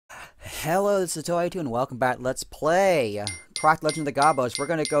Hello, this is Toy2 and welcome back. Let's play Croc Legend of the Gobos. We're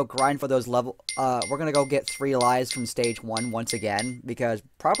gonna go grind for those we're gonna go get 3 lives from stage 1 once again because we're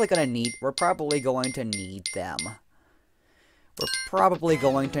probably going to need them.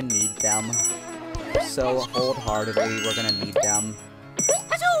 So wholeheartedly, we're gonna need them.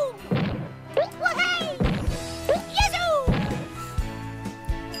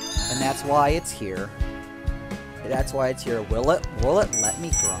 And that's why it's here. Will it let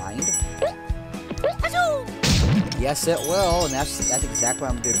me grind? Yes, it will, and that's exactly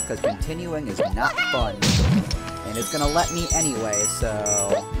what I'm doing, because continuing is not fun. And it's gonna let me anyway, so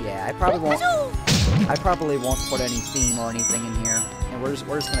yeah, I probably won't put any theme or anything in here. And we're just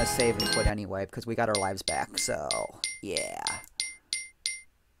gonna save and quit anyway, because we got our lives back, so yeah.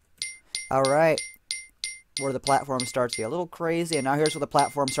 Alright. Where the platform starts to get a little crazy, and now here's where the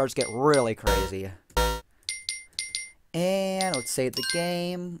platform starts to get really crazy. And let's save the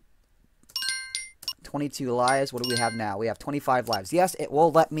game. 22 lives. What do we have now? We have 25 lives. Yes, it will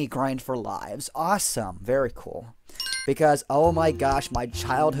let me grind for lives. Awesome. Very cool. Because, oh my gosh, my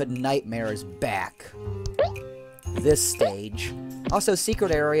childhood nightmare is back. This stage. Also,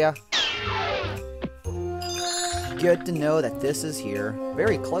 secret area. Good to know that this is here.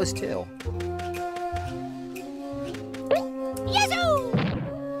 Very close, too.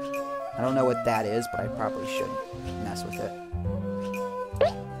 I don't know what that is, but I probably shouldn't mess with it.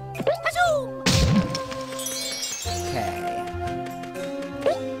 Okay.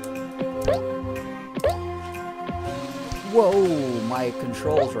 Whoa, my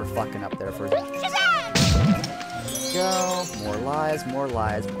controls were fucking up there for a second. Go. More lives, more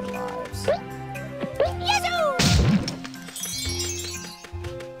lives, more lives.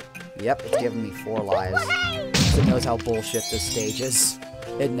 Yep, it's giving me 4 lives. It knows how bullshit this stage is.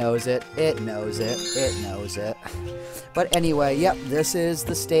 It knows it. It knows it. It knows it. But anyway, yep, this is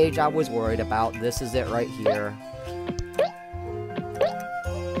the stage I was worried about. This is it right here.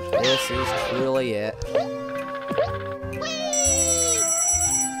 This is truly it.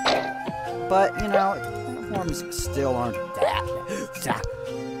 But, you know, platforms still aren't that.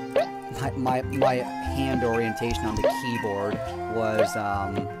 My hand orientation on the keyboard was,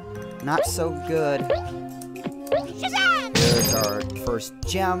 not so good. Here's our first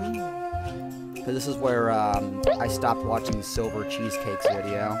gem. Because this is where I stopped watching Silver Cheesecake's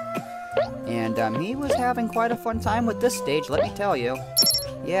video. And he was having quite a fun time with this stage, let me tell you.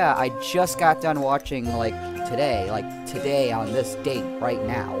 Yeah, I just got done watching, today on this date, right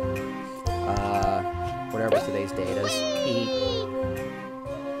now. Whatever today's date is.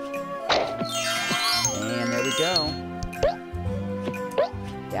 And there we go.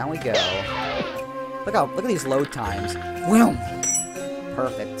 Down we go. Look at these load times. Boom!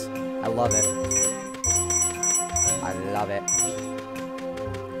 Perfect. I love it. I love it.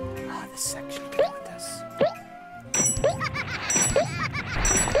 Ah, this section. Go with this.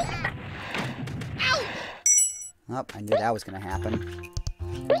 Oh, I knew that was gonna happen.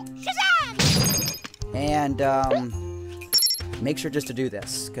 And make sure just to do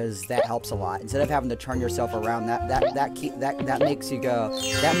this, because that helps a lot. Instead of having to turn yourself around, that makes you go.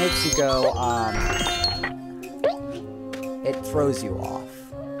 It throws you off.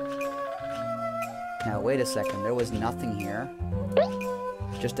 Now wait a second. There was nothing here.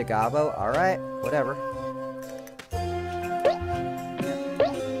 Just a gobbo. All right, whatever.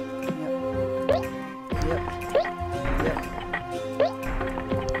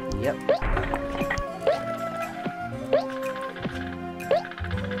 Yep.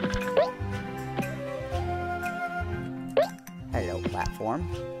 Hello, platform.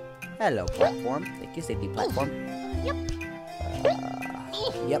 Hello, platform. Thank you, safety platform. Yep.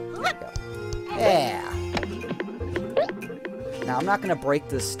 Yep, there we go. Yeah! Now, I'm not gonna break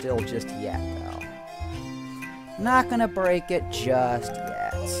this still just yet, though. Not gonna break it just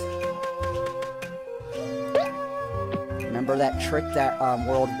yet. Remember that trick that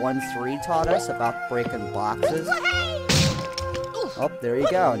World 1-3 taught us about breaking boxes? Oh, there you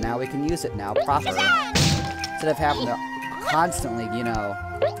go. Now we can use it now proper. Instead of having to constantly, you know,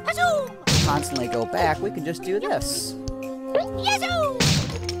 constantly go back, we can just do this.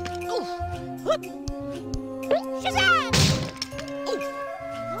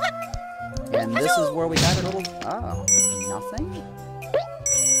 And this is where we got a little... Oh, nothing?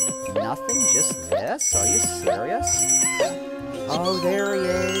 Nothing? Just this? Are you serious? Oh, there he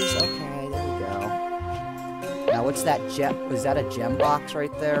is. Okay, there we go. Now, what's that gem? Was that a gem box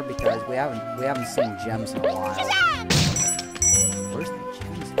right there? Because we haven't seen gems in a while. Where's the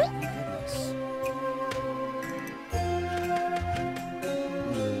gems? Oh my goodness.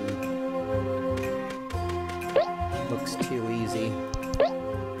 Looks too easy.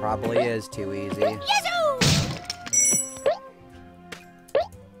 Probably is too easy.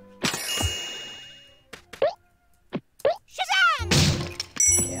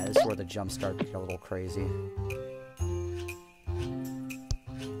 Yeah, this is where the jumps start to get a little crazy.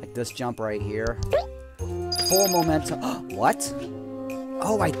 Like this jump right here. Full momentum. What?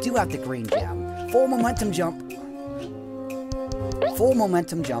 Oh, I do have the green gem. Full momentum jump. Full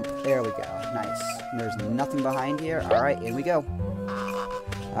momentum jump. There we go. Nice. And there's nothing behind here. Alright, here we go.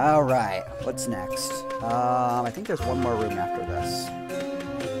 Alright, what's next? I think there's one more room after this.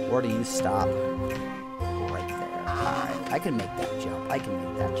 Where do you stop? Right there. Alright, I can make that jump. I can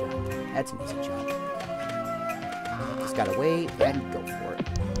make that jump. That's an easy jump. Just gotta wait and go for it.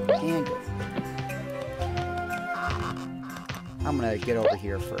 And go for it. I'm gonna get over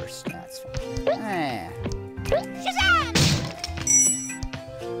here first. That's fine. Shazam!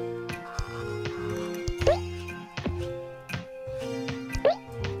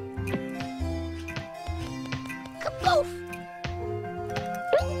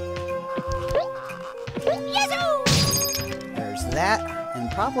 There's that, and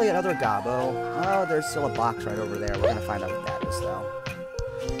probably another gobbo. Oh, there's still a box right over there. We're gonna find out what that is, though.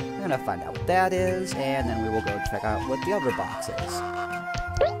 We're gonna find out what that is, and then we will go check out what the other box is.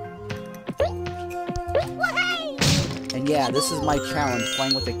 And yeah, this is my challenge.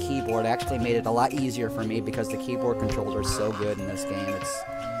 Playing with the keyboard actually made it a lot easier for me because the keyboard controller is so good in this game. It's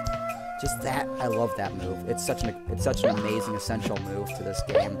just that. I love that move. It's such an amazing, essential move to this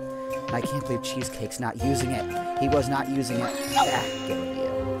game. And I can't believe Cheesecake's not using it. He was not using it. Get rid of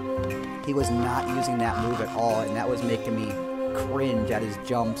you. He was not using that move at all, and that was making me cringe at his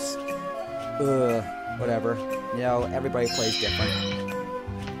jumps. Ugh, whatever. You know, everybody plays different.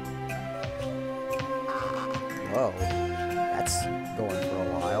 Whoa, that's going for a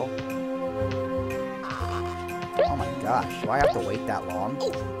while. Oh my gosh, do I have to wait that long?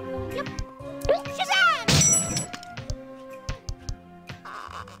 Yep.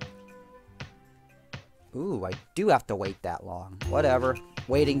 Ooh, I do have to wait that long. Whatever.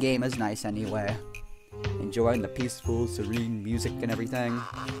 Waiting game is nice anyway. Enjoying the peaceful, serene music and everything.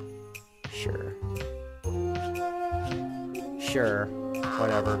 Sure. Sure.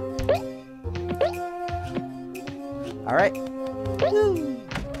 Whatever. Alright. Woo!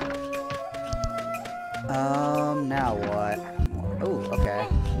 Now what? Ooh, okay.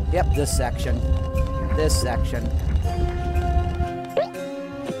 Yep, this section. This section.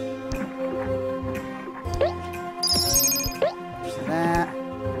 There's that.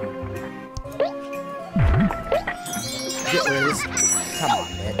 Get rid of this. Come on,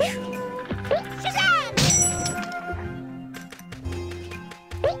 bitch.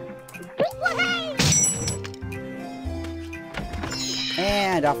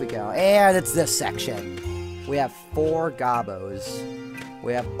 And off we go. And it's this section. We have 4 gobbos.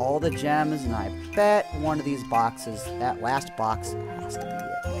 We have all the gems, and I bet one of these boxes, that last box, has to be it.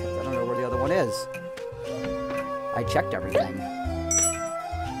 Because I don't know where the other one is. I checked everything.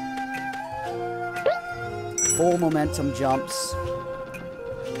 Full momentum jumps.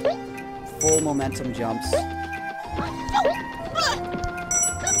 Full momentum jumps.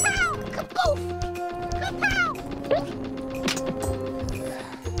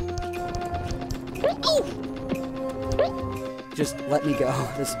 Just let me go.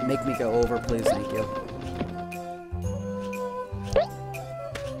 Just make me go over, please. Thank you.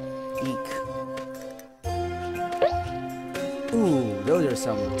 Eek. Ooh, those are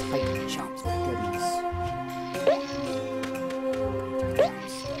some tight jumps. My goodness.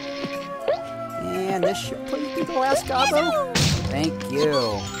 And this should please be the last gobbo. Thank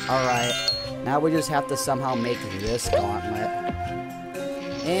you. Alright. Now we just have to somehow make this gauntlet.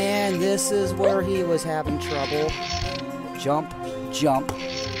 And this is where he was having trouble. Jump, jump.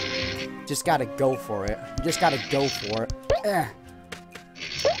 Just gotta go for it. You just gotta go for it.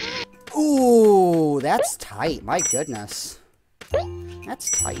 Ooh, that's tight. My goodness. That's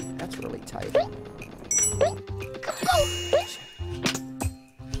tight. That's really tight.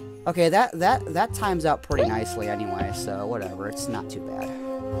 Okay, that times out pretty nicely anyway, so whatever. It's not too bad.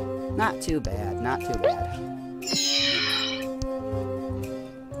 Not too bad. Not too bad.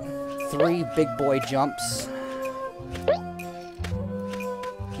 3 big boy jumps.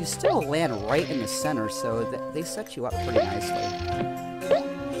 You still land right in the center, so they set you up pretty nicely.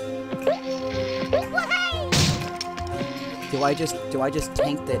 Do I just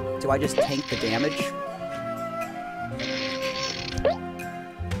tank the damage?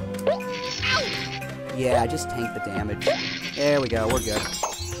 Yeah, just tank the damage. There we go, we're good.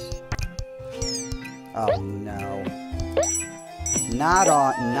 Oh no. Not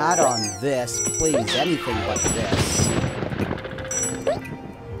on this, please, anything but this.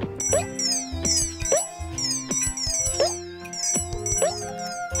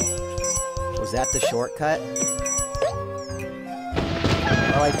 that the shortcut?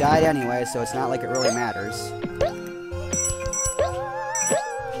 Well, I died anyway, so it's not like it really matters.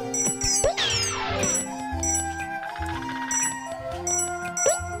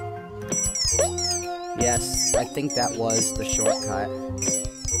 Yes, I think that was the shortcut.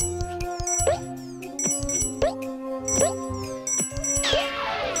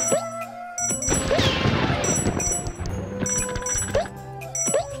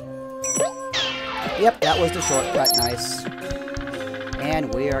 Yep, that was the shortcut. Nice.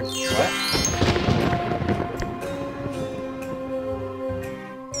 And we are... What?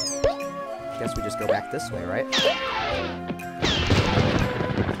 Guess we just go back this way, right?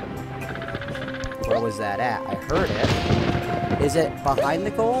 Where was that at? I heard it. Is it behind the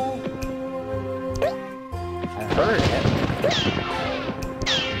goal? I heard it.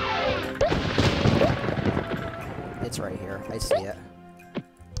 It's right here. I see it.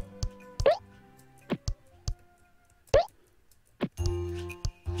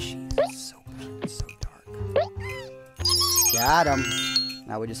 Got him.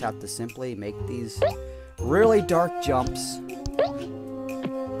 Now we just have to simply make these really dark jumps.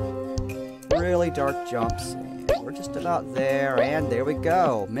 Really dark jumps. And we're just about there. And there we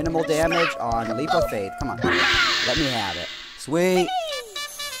go. Minimal damage on Leap of Faith. Come on. Let me have it. Sweet.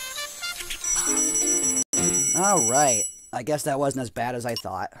 Alright. I guess that wasn't as bad as I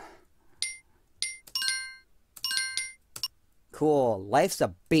thought. Cool. Life's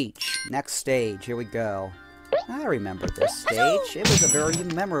a beach. Next stage. Here we go. I remember this stage. It was a very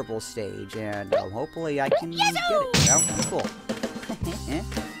memorable stage, and hopefully I can get it, you know? Cool.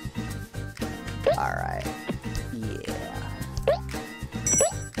 Alright. Yeah.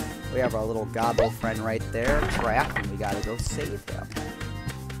 We have our little gobbo friend right there, trapped, and we gotta go save him.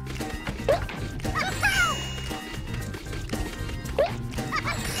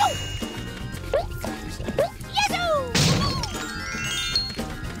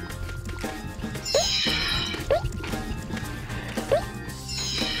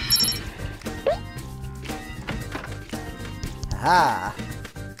 Aha!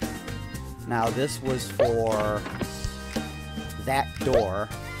 Now this was for that door,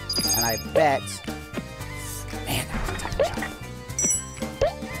 and I bet... Man, that was a tight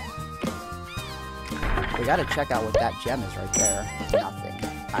jump. We gotta check out what that gem is right there. Nothing.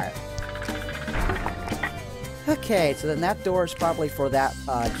 Alright. Okay, so then that door is probably for that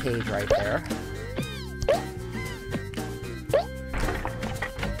cage right there.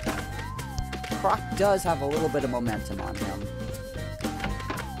 Croc does have a little bit of momentum on him.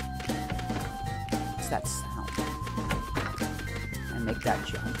 What's that sound? And make that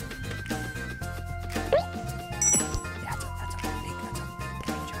jump. Yeah, that's a big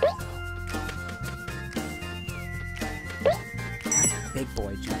jump. That's a big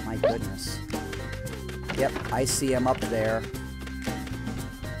boy jump, my goodness. Yep, I see him up there.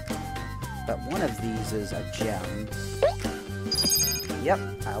 But one of these is a gem. Yep,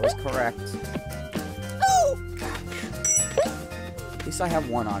 I was correct. At least I have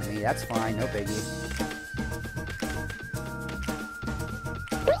one on me. That's fine. No biggie.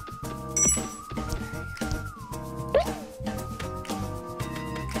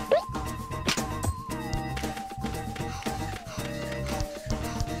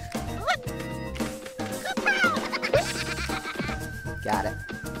 Got it.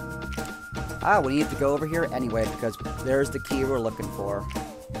 Ah, we need to go over here anyway because there's the key we're looking for.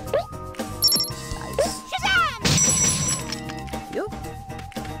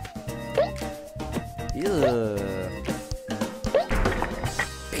 Ugh.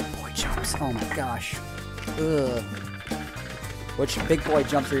 Big boy jumps. Oh my gosh. Ugh. Which big boy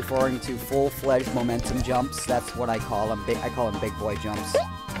jumps referring to full-fledged momentum jumps. That's what I call them. I call them big boy jumps.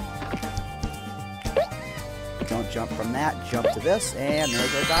 Don't jump from that. Jump to this, and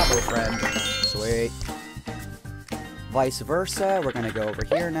there's our gobbo friend. Sweet. Vice versa. We're gonna go over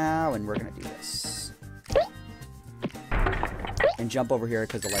here now, and we're gonna do this. And jump over here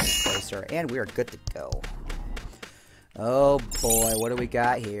because the light is closer, and we are good to go. Oh boy, what do we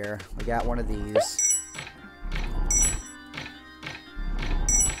got here? We got one of these.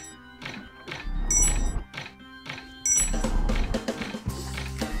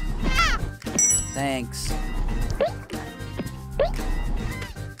 Thanks.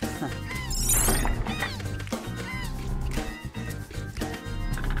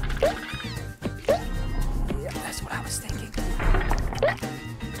 Yeah, that's what I was thinking.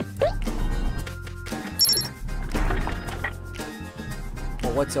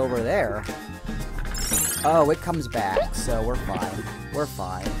 Well, what's over there? Oh, it comes back, so we're fine. We're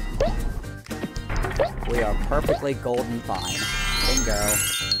fine. We are perfectly golden fine. Bingo.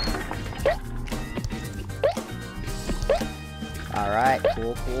 Alright,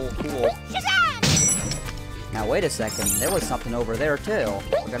 cool, cool, cool. Now wait a second, there was something over there too.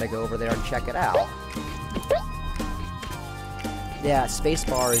 We're gonna go over there and check it out. Yeah,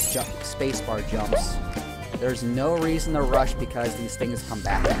 spacebar jumps. There's no reason to rush because these things come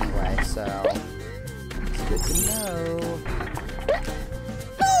back anyway, so it's good to know.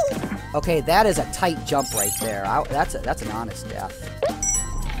 Okay, that is a tight jump right there. That's an honest death.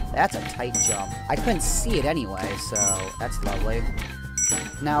 That's a tight jump. I couldn't see it anyway, so that's lovely.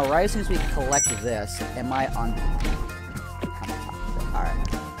 Now, right as soon as we collect this, am I on... Alright.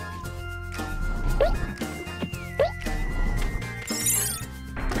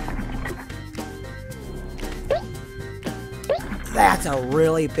 That's a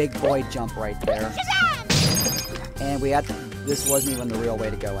really big boy jump right there. And we had to, this wasn't even the real way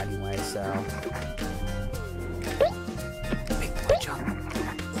to go anyway, so... Big boy jump.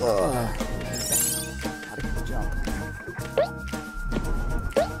 Ugh. How to get the jump.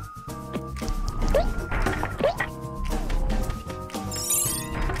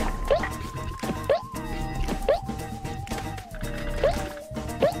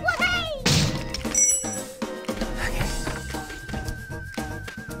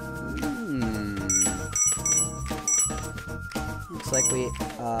 Looks like we,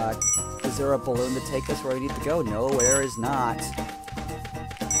 is there a balloon to take us where we need to go? No, there is not.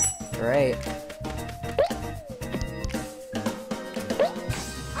 Great.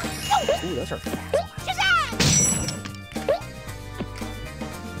 Ooh, those are fast.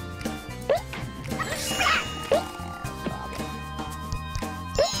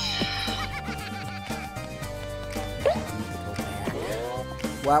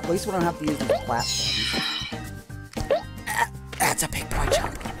 Well, at least we don't have to use these platforms. That's a big boy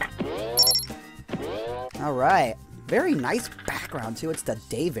jump. Alright. Very nice background, too. It's the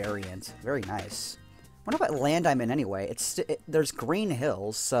day variant. Very nice. Wonder what land I'm in anyway. There's green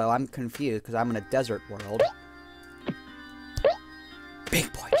hills, so I'm confused because I'm in a desert world.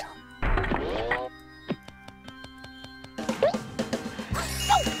 Big boy jump.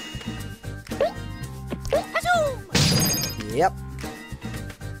 Yep.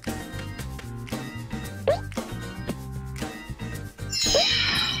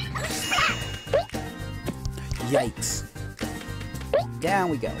 Yikes. Down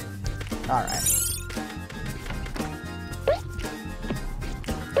we go. Alright.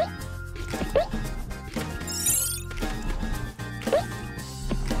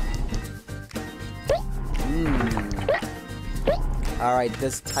 Alright,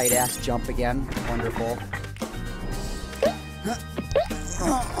 this tight-ass jump again. Wonderful.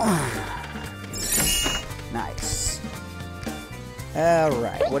 Nice.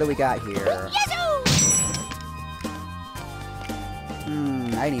 Alright, what do we got here?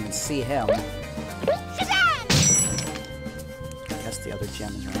 I didn't even see him. I guess the other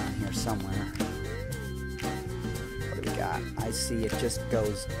gem is around here somewhere. What do we got? I see it just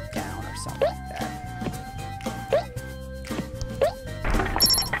goes down or something like that.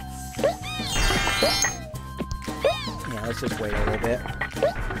 Yeah, let's just wait a little bit.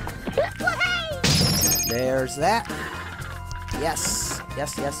 There's that. Yes.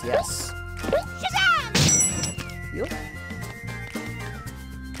 Yes, yes, yes. Yup.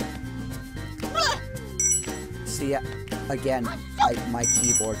 See, again, my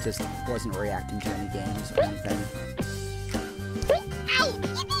keyboard just wasn't reacting to any games or anything.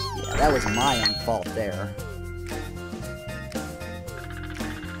 Yeah, that was my own fault there.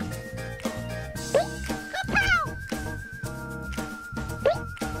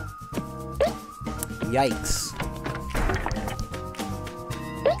 Yikes.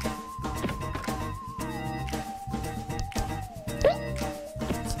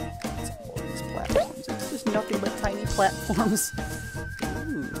 Nothing but tiny platforms.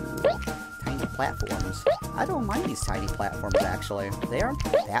 Ooh, tiny platforms. I don't mind these tiny platforms, actually. They aren't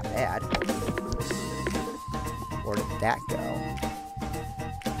that bad. Where did that go?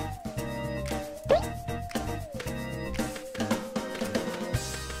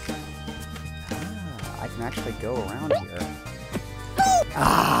 Ah, I can actually go around here.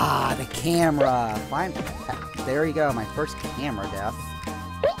 Ah, the camera! Fine. There you go, my first camera death.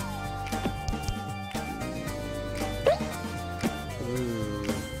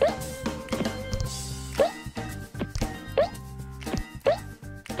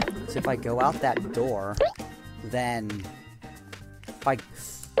 So if I go out that door, then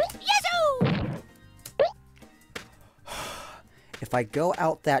if I go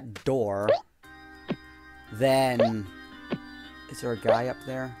out that door, then is there a guy up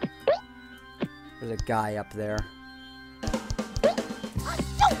there? There's a guy up there.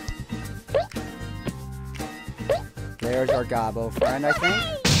 There's our gobbo friend, I think.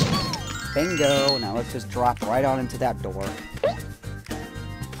 Bingo! Now let's just drop right on into that door.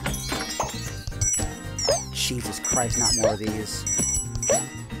 Jesus Christ, not more of these.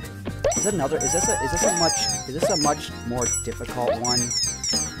 Is this a much more difficult one?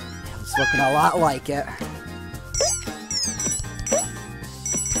 It's looking a lot like it.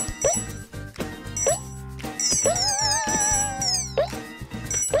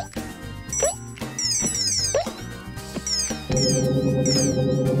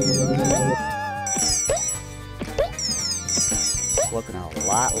 It's looking a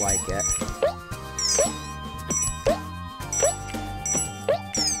lot like it.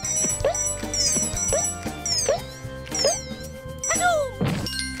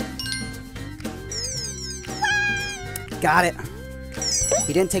 Got it.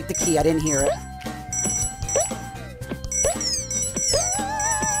 He didn't take the key. I didn't hear it.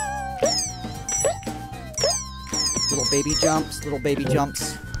 Little baby jumps. Little baby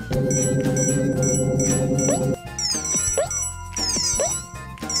jumps.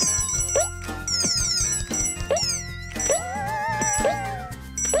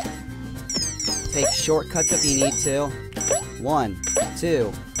 Take shortcuts if you need to. 1,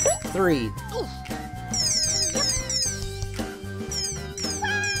 2, 3.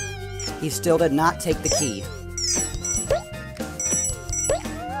 He still did not take the key.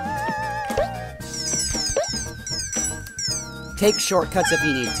 Take shortcuts if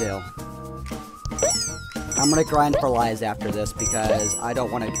you need to. I'm gonna grind for lives after this because I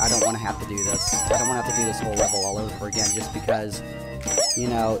don't wanna have to do this. I don't wanna have to do this whole level all over again just because, you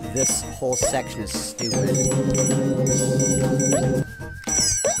know, this whole section is stupid.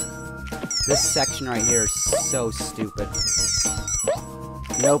 This section right here is so stupid.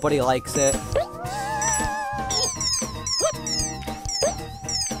 Nobody likes it.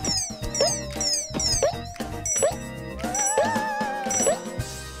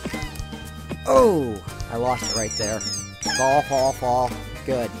 Oh! I lost it right there. Fall, fall, fall.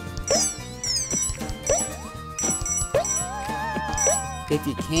 Good. If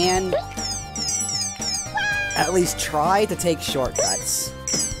you can, at least try to take shortcuts.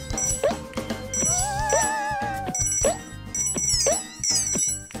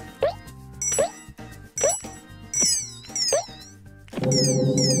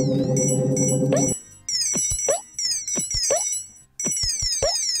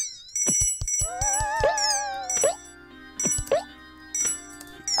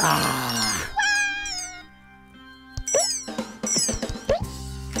 Ah.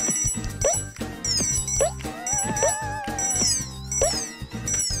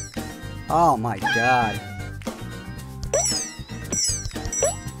 Oh my God.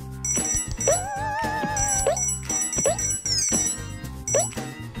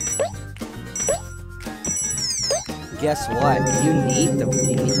 Guess what?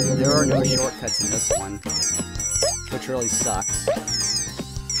 There are no shortcuts in this one, which really sucks.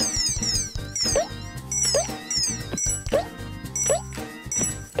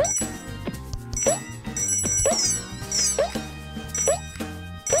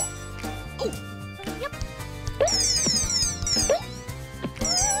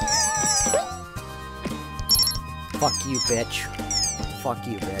 Fuck you, bitch. Fuck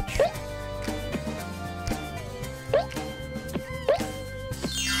you, bitch.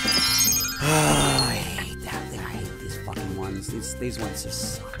 I hate that. I hate these fucking ones. These ones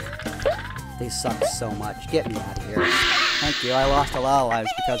just suck. They suck so much. Get me out of here. Thank you. I lost a lot of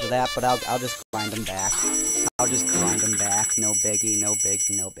lives because of that, but I'll just grind them back. I'll just grind them back. No biggie, no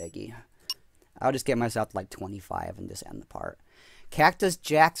biggie, no biggie. I'll just get myself to like 25 and just end the part. Cactus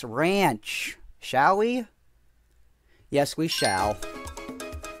Jack's Ranch. Shall we? Yes, we shall.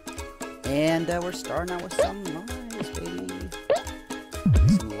 And we're starting out with some lives, baby.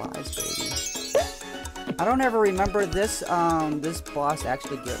 Some lives, baby. I don't ever remember this this boss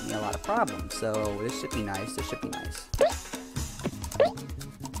actually giving me a lot of problems, so this should be nice. This should be nice.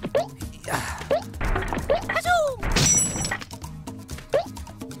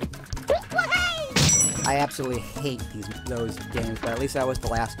 I absolutely hate those games, but at least that was the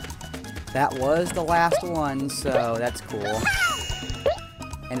last. That was the last one, so that's cool.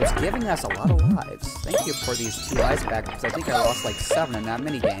 And it's giving us a lot of lives. Thank you for these 2 lives back, because I think I lost like 7 in that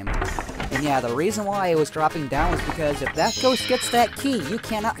minigame. And yeah, the reason why it was dropping down was because if that ghost gets that key, you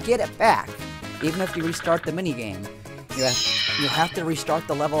cannot get it back. Even if you restart the minigame. You have to restart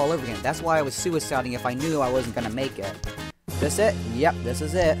the level all over again. That's why I was suiciding if I knew I wasn't going to make it. This it? Yep, this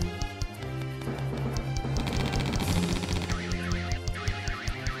is it.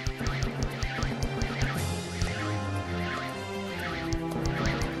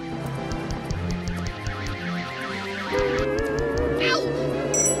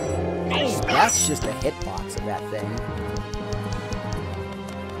 that's just a hitbox of that thing.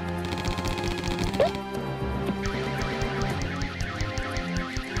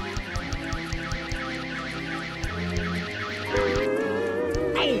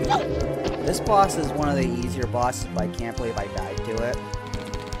 This boss is one of the easier bosses, but I can't believe I died to it.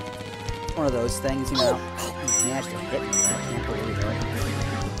 It's one of those things, you know. You managed to hit me. I can't believe it.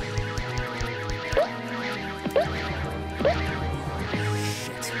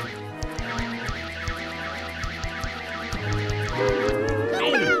 Shit.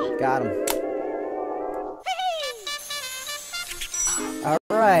 Got him.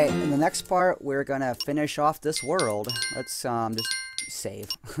 Alright, in the next part, we're gonna finish off this world. Let's just save.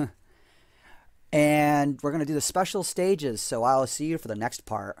 And we're going to do the special stages, so I'll see you for the next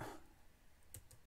part.